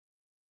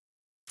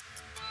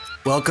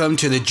Welcome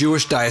to the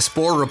Jewish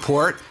Diaspora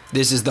Report.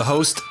 This is the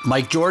host,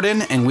 Mike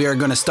Jordan, and we are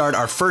going to start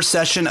our first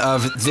session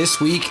of This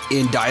Week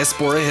in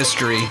Diaspora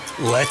History.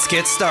 Let's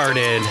get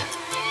started.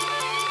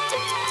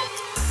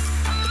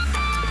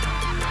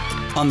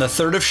 On the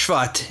 3rd of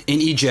Shevat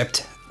in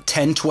Egypt,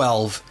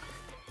 1012,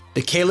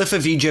 the Caliph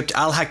of Egypt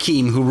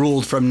Al-Hakim, who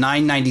ruled from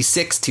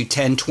 996 to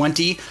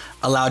 1020,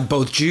 allowed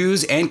both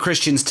Jews and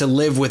Christians to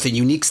live with a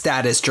unique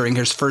status during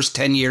his first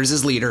 10 years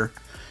as leader.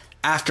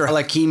 After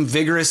Al-Hakim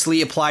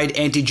vigorously applied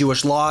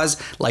anti-Jewish laws,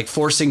 like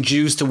forcing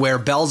Jews to wear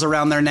bells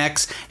around their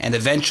necks and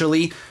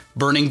eventually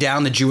burning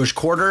down the Jewish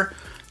quarter,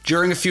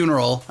 during a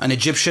funeral, an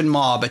Egyptian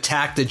mob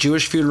attacked the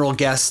Jewish funeral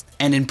guests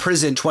and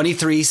imprisoned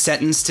 23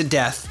 sentenced to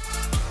death.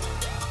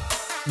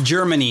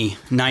 Germany,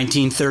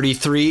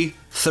 1933,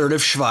 3rd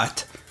of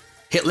Shevat.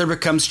 Hitler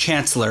becomes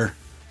chancellor.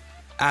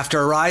 After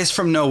a rise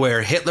from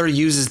nowhere, Hitler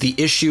uses the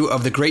issue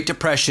of the Great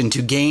Depression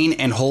to gain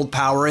and hold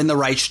power in the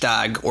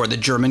Reichstag, or the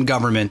German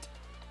government.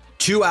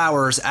 2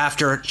 hours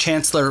after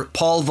Chancellor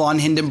Paul von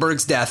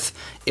Hindenburg's death,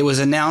 it was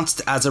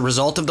announced as a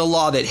result of the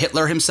law that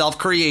Hitler himself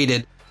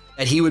created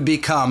that he would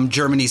become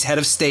Germany's head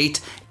of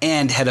state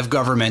and head of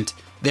government,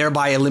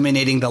 thereby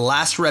eliminating the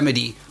last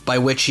remedy by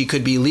which he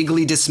could be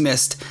legally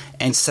dismissed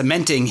and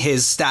cementing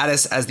his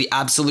status as the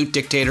absolute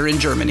dictator in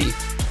Germany.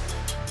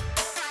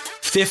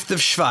 5th of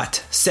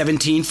Shevat,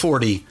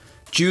 1740.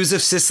 Jews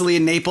of Sicily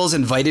and Naples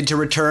invited to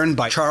return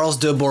by Charles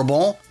de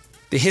Bourbon.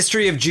 The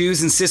history of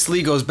Jews in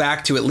Sicily goes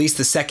back to at least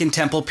the Second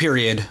Temple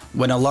period,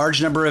 when a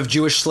large number of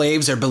Jewish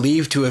slaves are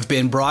believed to have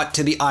been brought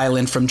to the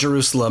island from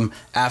Jerusalem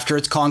after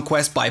its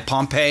conquest by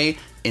Pompey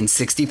in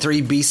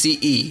 63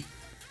 BCE.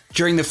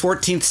 During the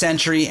 14th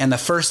century and the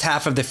first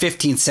half of the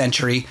 15th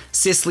century,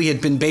 Sicily had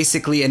been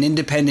basically an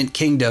independent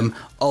kingdom,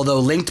 although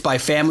linked by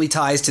family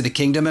ties to the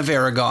Kingdom of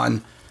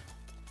Aragon.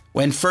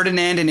 When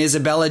Ferdinand and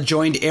Isabella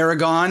joined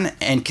Aragon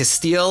and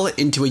Castile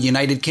into a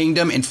united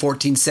kingdom in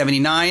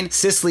 1479,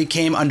 Sicily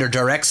came under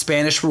direct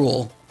Spanish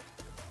rule.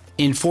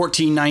 In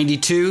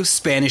 1492,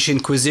 Spanish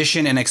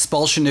Inquisition and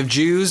expulsion of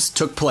Jews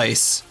took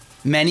place.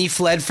 Many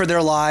fled for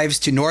their lives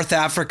to North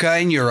Africa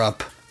and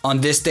Europe.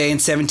 On this day in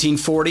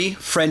 1740,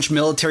 French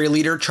military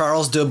leader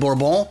Charles de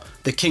Bourbon,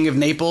 the King of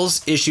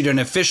Naples, issued an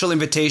official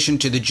invitation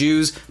to the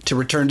Jews to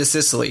return to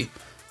Sicily.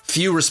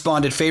 Few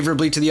responded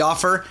favorably to the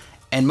offer,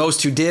 and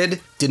most who did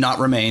not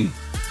remain.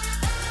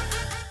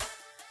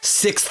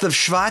 6th of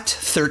Shevat,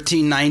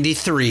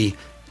 1393.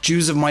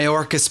 Jews of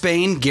Majorca,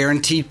 Spain,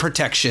 guaranteed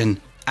protection.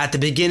 At the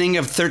beginning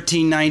of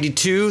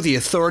 1392, the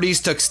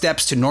authorities took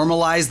steps to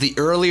normalize the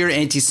earlier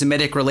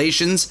anti-Semitic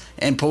relations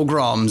and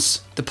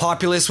pogroms. The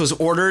populace was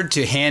ordered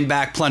to hand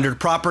back plundered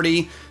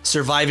property.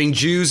 Surviving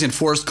Jews in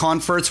forced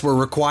converts were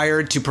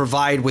required to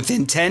provide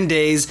within 10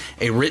 days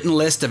a written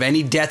list of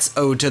any debts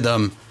owed to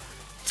them.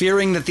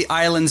 Fearing that the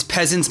island's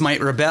peasants might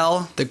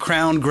rebel, the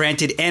crown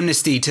granted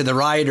amnesty to the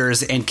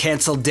rioters and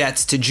canceled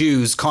debts to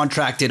Jews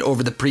contracted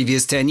over the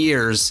previous 10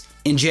 years.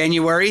 In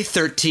January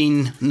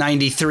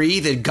 1393,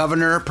 the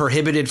governor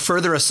prohibited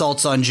further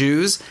assaults on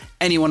Jews.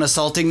 Anyone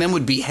assaulting them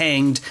would be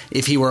hanged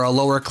if he were a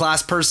lower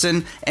class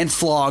person and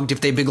flogged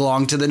if they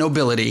belonged to the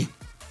nobility.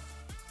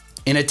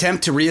 In an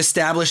attempt to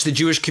re-establish the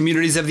Jewish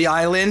communities of the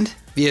island,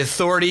 the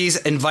authorities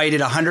invited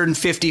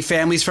 150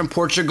 families from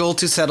Portugal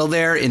to settle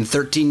there in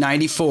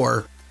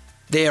 1394.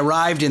 They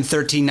arrived in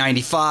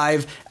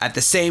 1395. At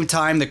the same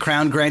time, the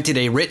crown granted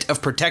a writ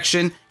of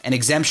protection and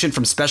exemption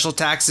from special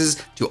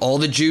taxes to all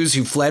the Jews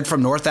who fled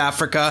from North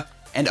Africa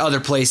and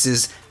other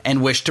places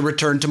and wished to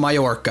return to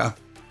Majorca.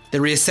 The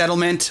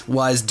resettlement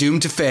was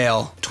doomed to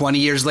fail. 20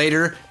 years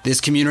later,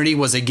 this community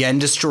was again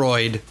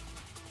destroyed.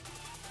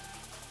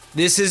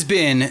 This has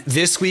been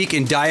This Week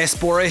in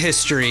Diaspora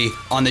History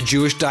on the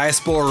Jewish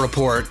Diaspora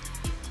Report.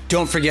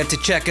 Don't forget to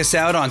check us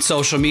out on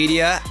social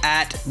media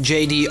at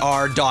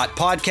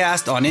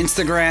jdr.podcast on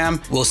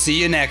Instagram. We'll see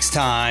you next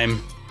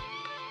time.